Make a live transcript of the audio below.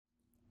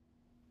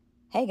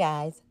Hey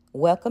guys,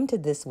 welcome to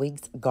this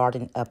week's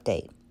garden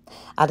update.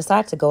 I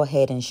decided to go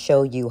ahead and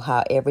show you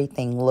how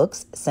everything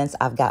looks since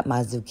I've got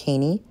my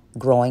zucchini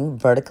growing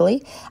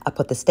vertically. I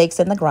put the stakes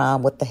in the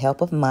ground with the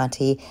help of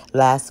Monty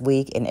last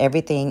week and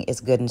everything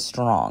is good and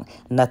strong.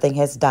 Nothing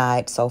has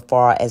died so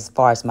far as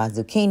my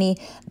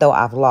zucchini, though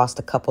I've lost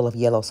a couple of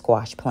yellow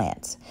squash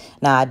plants.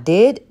 Now I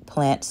did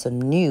plant some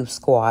new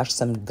squash,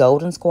 some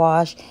golden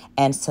squash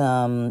and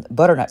some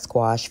butternut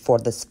squash for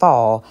this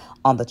fall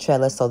on the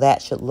trellis, so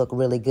that should look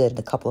really good in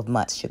a couple of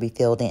months, should be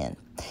filled in.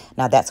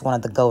 Now that's one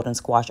of the golden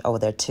squash over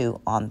there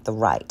too on the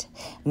right.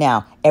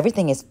 Now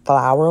everything is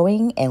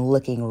flowering and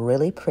looking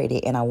really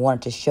pretty, and I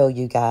wanted to show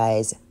you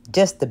guys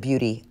just the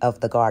beauty of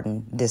the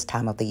garden this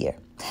time of the year.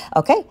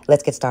 Okay,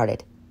 let's get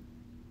started.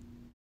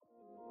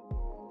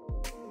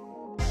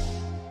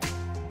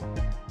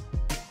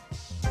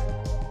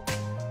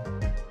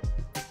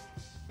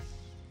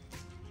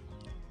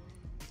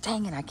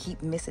 Dang it, I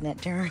keep missing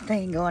that darn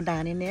thing going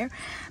down in there.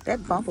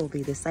 That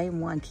bumblebee, the same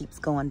one, keeps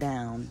going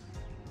down.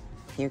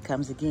 Here it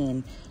comes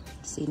again.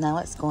 See, now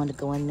it's going to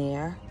go in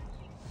there.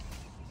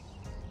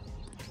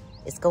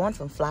 It's going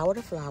from flower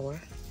to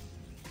flower.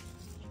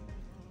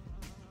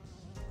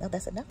 No,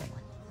 that's another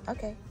one.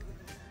 Okay.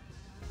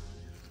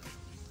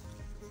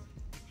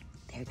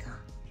 There you go.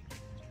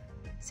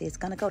 See, it's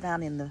going to go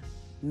down in the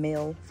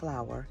male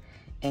flower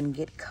and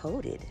get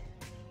coated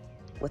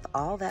with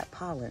all that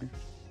pollen.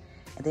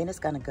 And then it's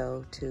going to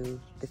go to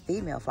the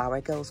female flower.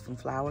 It goes from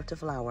flower to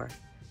flower.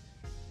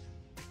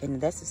 And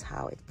this is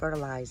how it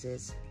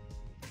fertilizes.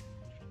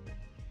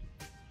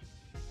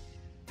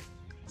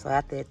 So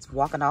after it's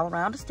walking all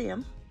around the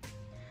stem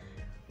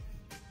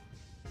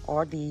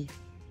or the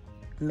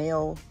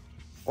male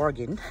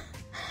organ,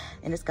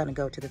 and it's going to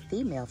go to the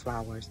female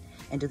flowers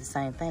and do the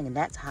same thing. And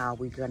that's how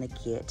we're going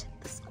to get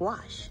the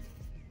squash.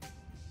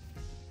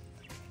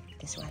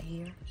 This right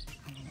here,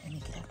 let me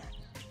get up there.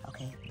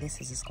 Okay, this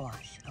is a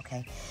squash,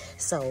 okay?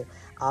 So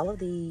all of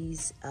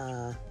these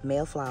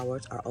male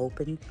flowers are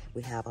open.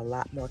 We have a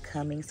lot more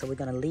coming, so we're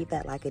gonna leave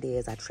that like it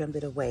is. I trimmed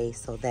it away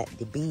so that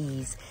the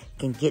bees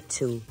can get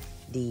to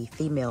the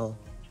female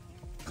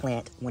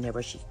plant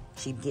whenever she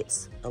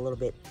gets a little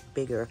bit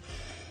bigger.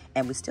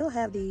 And we still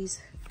have these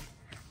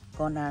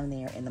going down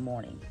there in the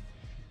morning.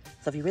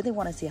 So if you really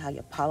wanna see how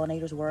your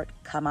pollinators work,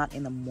 come out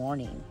in the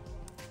morning.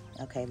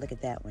 Okay, look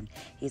at that one.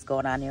 He's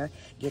going down there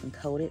getting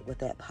coated with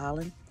that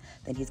pollen.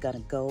 Then he's gonna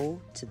go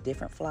to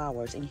different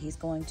flowers and he's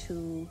going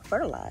to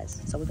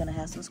fertilize. So we're gonna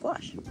have some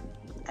squash.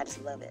 I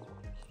just love it.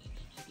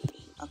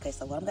 Okay,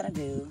 so what I'm gonna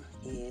do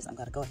is I'm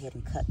gonna go ahead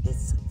and cut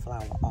this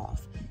flower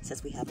off.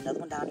 Since we have another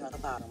one down here on the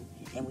bottom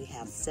and we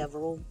have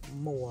several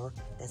more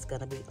that's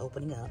gonna be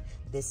opening up,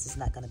 this is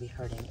not gonna be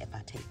hurting if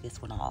I take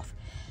this one off.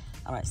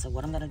 All right, so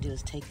what I'm gonna do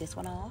is take this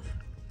one off.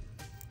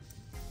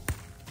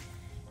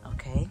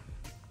 Okay,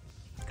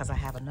 because I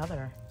have a,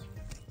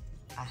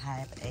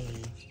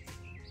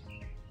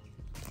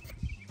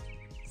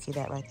 see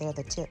that right there,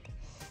 the tip?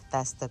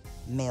 That's the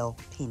male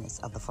penis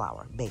of the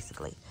flower,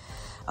 basically.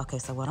 Okay,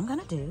 so what I'm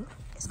gonna do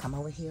is come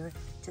over here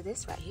to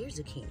this right here,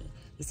 zucchini.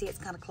 You see it's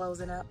kind of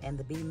closing up and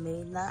the bee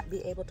may not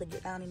be able to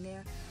get down in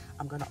there.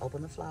 I'm gonna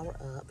open the flower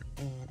up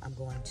and I'm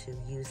going to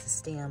use the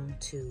stem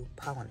to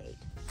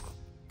pollinate.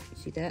 You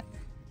see that?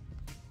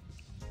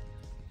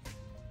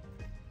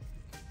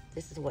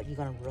 This is what you're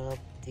gonna rub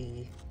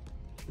the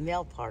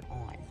male part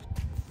on.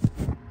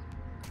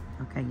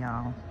 Okay,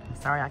 y'all. I'm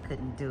sorry I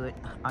couldn't do it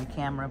on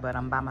camera, but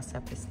I'm by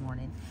myself this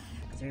morning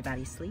because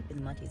everybody's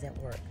sleeping, Monty's at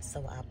work.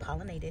 So I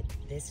pollinated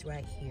this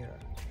right here.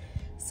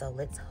 So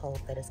let's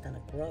hope that it's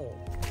gonna grow.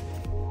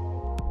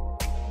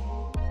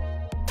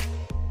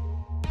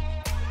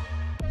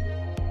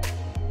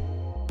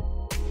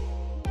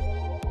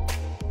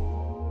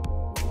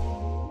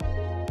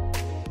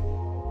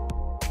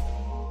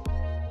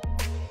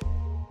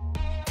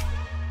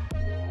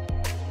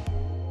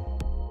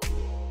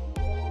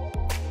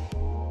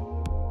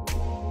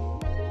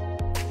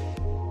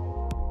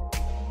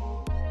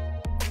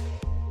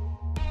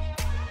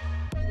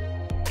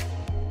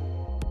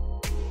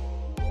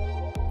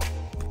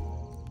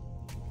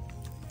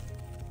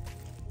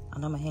 I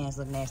know my hands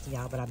look nasty,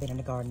 y'all, but I've been in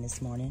the garden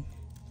this morning.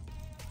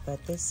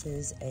 But this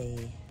is a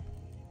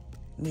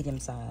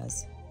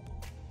medium-sized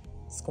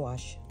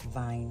squash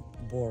vine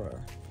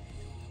borer.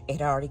 It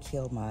had already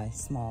killed my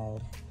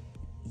small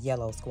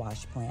yellow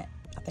squash plant.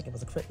 I think it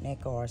was a crook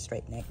neck or a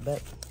straight neck,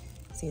 but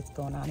see it's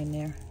going on in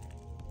there?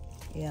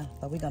 Yeah,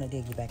 but we're gonna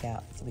dig you back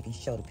out so we can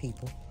show the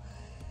people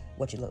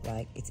what you look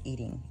like. It's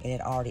eating, and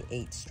it already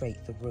ate straight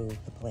through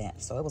the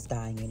plant, so it was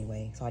dying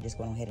anyway. So I just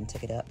went ahead and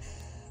took it up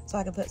so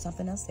I could put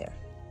something else there.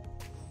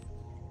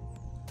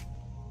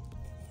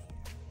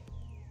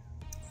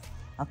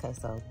 Okay,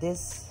 so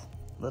this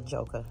little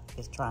joker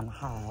is trying to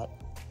hide,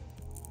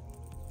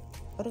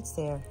 but it's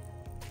there.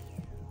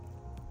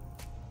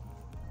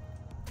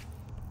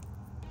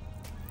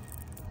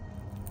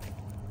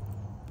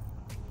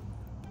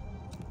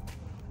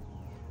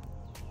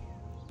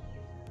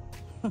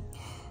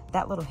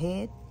 That little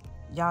head,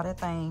 y'all, that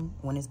thing,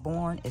 when it's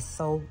born, is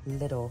so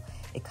little.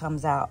 it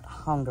comes out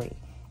hungry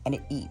and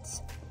it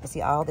eats. You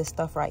see all this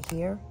stuff right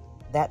here?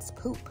 That's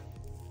poop.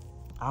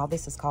 All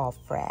this is called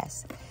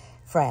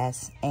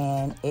frass,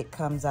 and it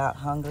comes out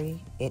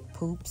hungry. It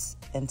poops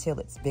until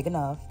it's big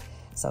enough.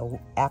 So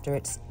after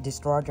it's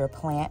destroyed your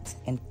plant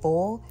in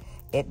full,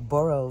 it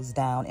burrows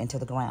down into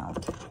the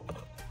ground.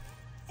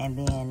 And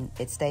then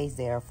it stays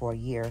there for a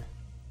year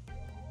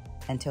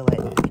until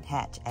it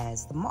hatch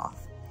as the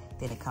moth.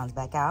 Then it comes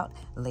back out,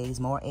 lays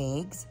more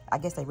eggs. I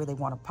guess they really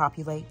want to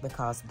populate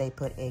because they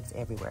put eggs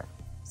everywhere.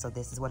 So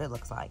this is what it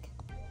looks like.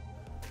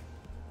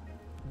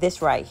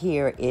 This right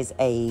here is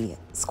a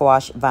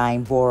squash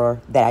vine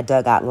borer that I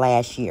dug out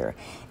last year.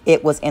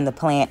 It was in the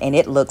plant and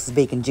it looks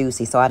big and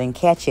juicy, so I didn't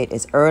catch it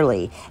as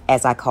early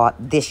as I caught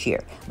this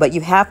year. But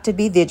you have to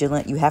be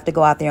vigilant. You have to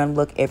go out there and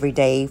look every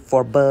day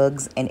for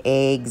bugs and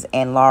eggs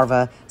and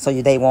larvae so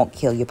they won't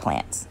kill your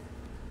plants.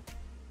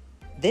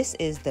 This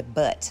is the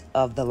butt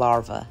of the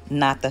larva,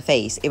 not the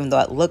face, even though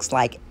it looks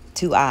like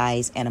 2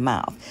 eyes and a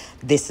mouth.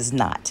 This is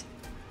not.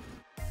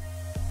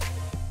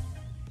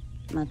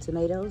 My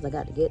tomatoes, I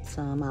got to get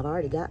some. I've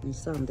already gotten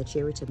some, the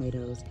cherry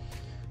tomatoes.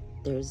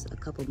 There's a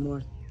couple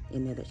more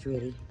in there that's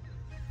ready.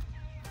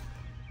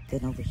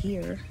 Then over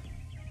here,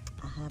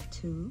 I have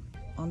 2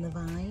 on the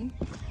vine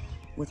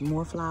with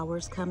more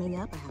flowers coming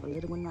up. I have a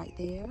little one right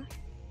there.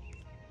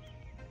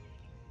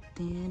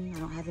 Then I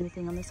don't have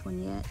anything on this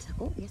one yet.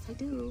 Oh, yes I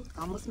do.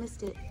 Almost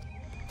missed it.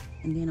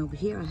 And then over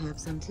here I have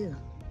some too.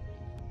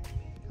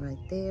 Right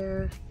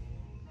there,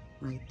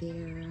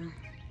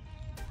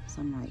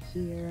 some right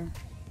here.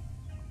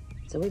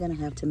 So we're gonna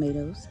have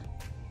tomatoes.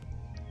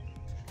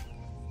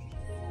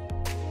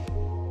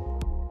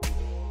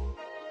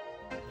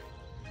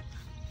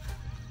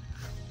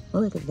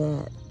 Look at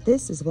that.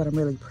 This is what I'm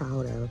really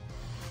proud of,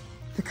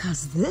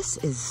 because this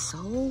is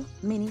so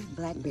many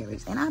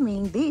blackberries. And I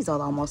mean, these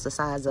are almost the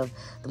size of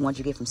the ones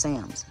you get from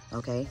Sam's,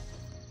 okay?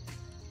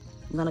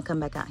 I'm gonna come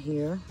back out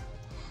here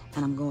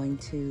and I'm going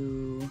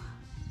to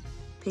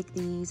pick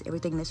these,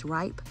 everything that's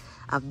ripe.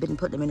 I've been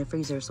putting them in the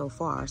freezer so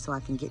far so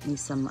I can get me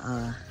some,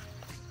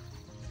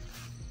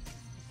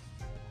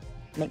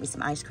 make me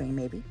some ice cream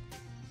maybe.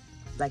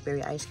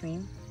 Blackberry ice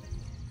cream.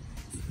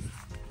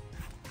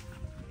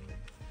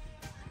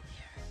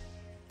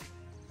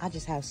 I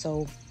just have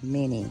so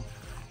many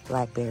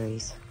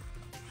blackberries.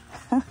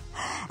 And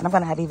I'm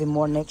gonna have even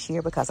more next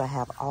year because I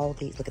have all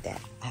these, look at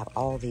that. I have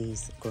all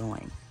these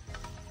growing.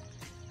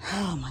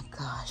 Oh my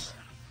gosh.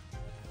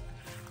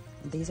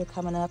 These are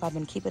coming up. I've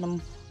been keeping them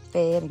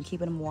fed and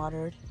keeping them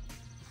watered.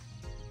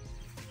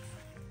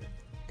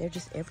 They're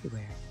just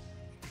everywhere.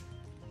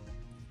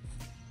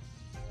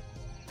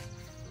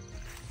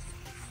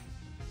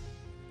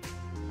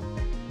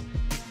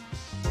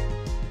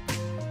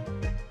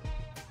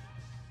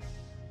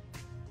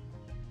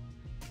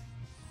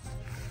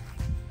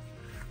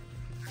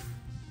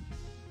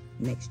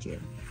 Next year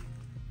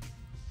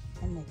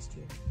and next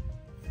year.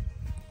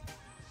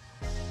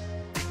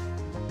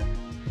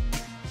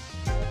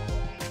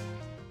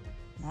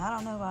 Now I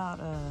don't know about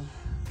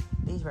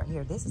these right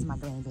here. This is my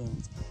green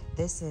beans.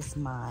 This is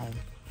my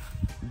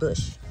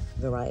bush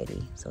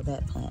variety. So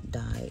that plant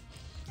died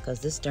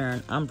because this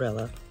darn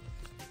umbrella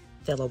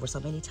fell over so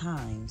many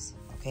times.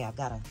 Okay, I've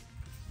got to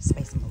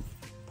space them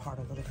apart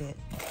a little bit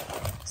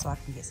so I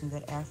can get some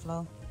good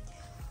airflow.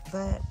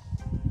 But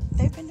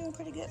they've been doing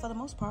pretty good for the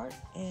most part,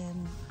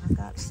 and I've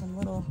got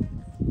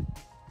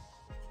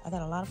I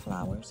got a lot of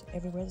flowers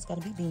everywhere. There's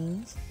got to be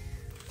beans,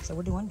 so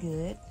we're doing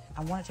good.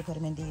 I wanted to put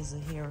them in these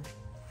here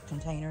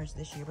containers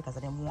this year because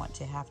I didn't want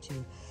to have to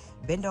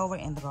bend over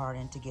in the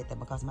garden to get them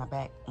because my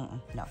back,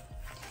 no.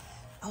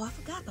 Oh, I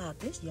forgot about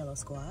this yellow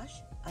squash.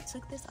 I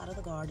took this out of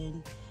the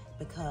garden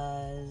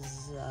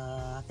because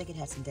I think it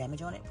had some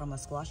damage on it from a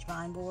squash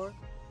vine borer,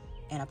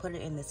 and I put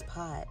it in this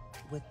pot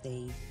with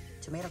the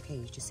tomato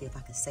cage to see if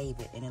I could save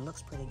it, and it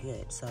looks pretty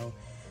good. So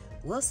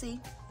we'll see.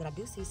 But I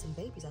do see some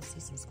babies. I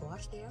see some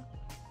squash there.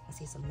 I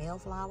see some male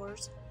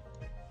flowers.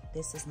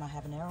 This is my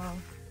habanero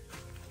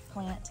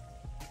plant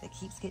that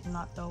keeps getting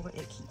knocked over.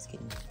 It keeps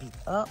getting beat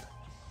up.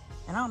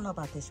 And I don't know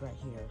about this right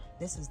here.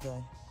 This is the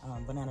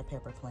banana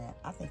pepper plant.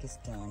 I think it's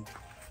done.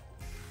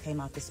 Came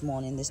out this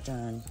morning. This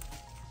darn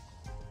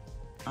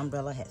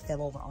umbrella had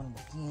fell over on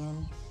it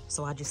again.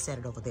 So I just set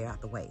it over there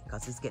out the way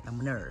because it's getting on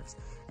my nerves.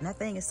 And that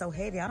thing is so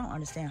heavy, I don't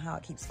understand how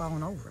it keeps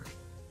falling over.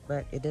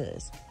 But it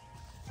does.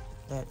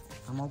 But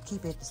I'm gonna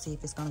keep it to see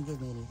if it's gonna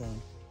give me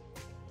anything.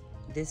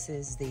 This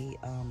is the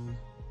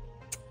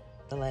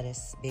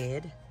lettuce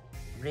bed,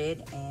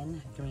 red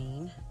and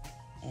green.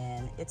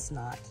 And it's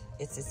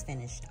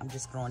finished. I'm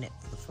just growing it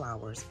for the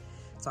flowers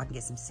so I can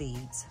get some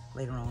seeds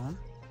later on.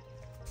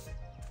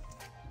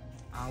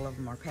 All of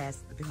them are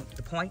past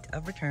the point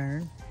of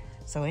return.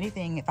 So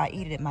anything, if I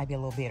eat it, it might be a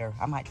little bitter.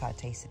 I might try to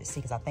taste it to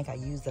see, because I think I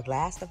used the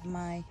last of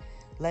my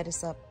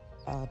lettuce up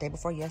day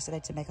before yesterday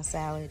to make a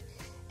salad.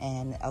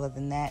 And other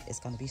than that, it's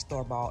gonna be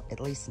store-bought at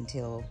least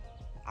until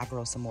I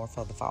grow some more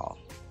for the fall.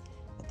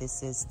 But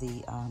this is the,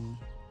 look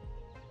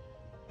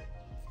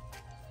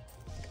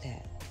at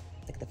that.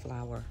 Look at the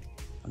flower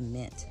of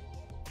mint.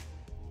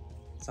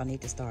 So I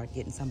need to start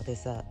getting some of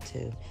this up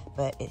too.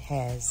 But it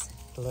has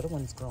the little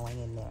ones growing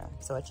in there.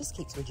 So it just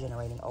keeps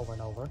regenerating over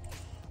and over.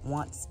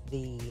 Once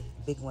the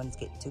big ones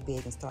get too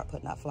big and start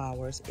putting out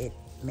flowers, it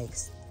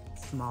makes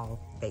small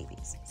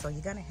babies. So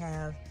you're gonna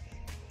have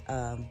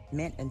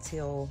mint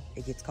until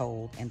it gets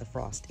cold and the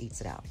frost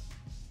eats it out.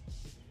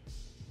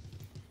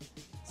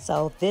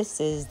 So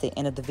this is the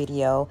end of the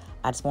video.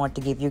 I just wanted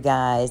to give you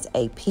guys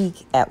a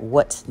peek at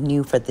what's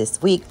new for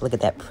this week. Look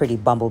at that pretty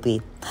bumblebee.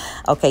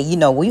 Okay, you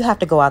know, you have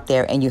to go out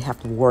there and you have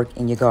to work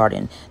in your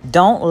garden.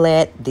 Don't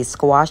let the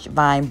squash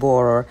vine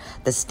borer,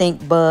 the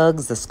stink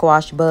bugs, the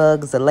squash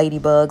bugs, the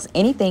ladybugs,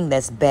 anything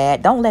that's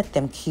bad, don't let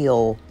them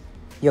kill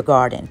your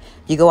garden.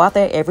 You go out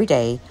there every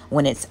day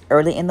when it's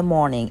early in the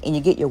morning and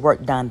you get your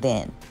work done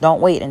then. Don't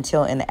wait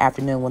until in the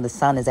afternoon when the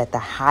sun is at the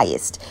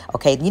highest.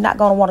 Okay, you're not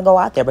going to want to go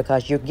out there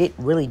because you get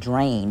really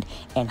drained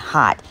and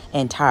hot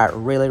and tired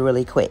really,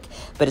 really quick.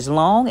 But as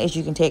long as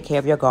you can take care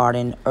of your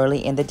garden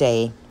early in the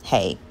day,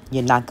 hey,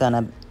 you're not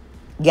gonna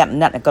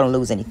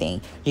lose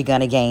anything. You're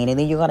gonna gain, and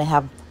then you're gonna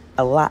have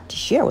a lot to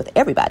share with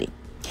everybody.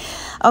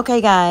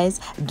 Okay, guys,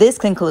 this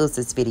concludes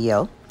this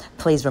video.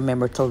 Please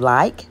remember to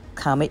like,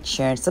 comment,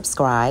 share, and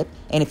subscribe.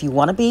 And if you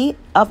want to be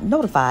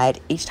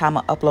notified each time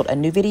I upload a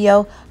new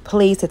video,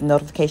 please hit the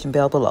notification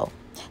bell below.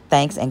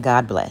 Thanks and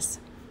God bless.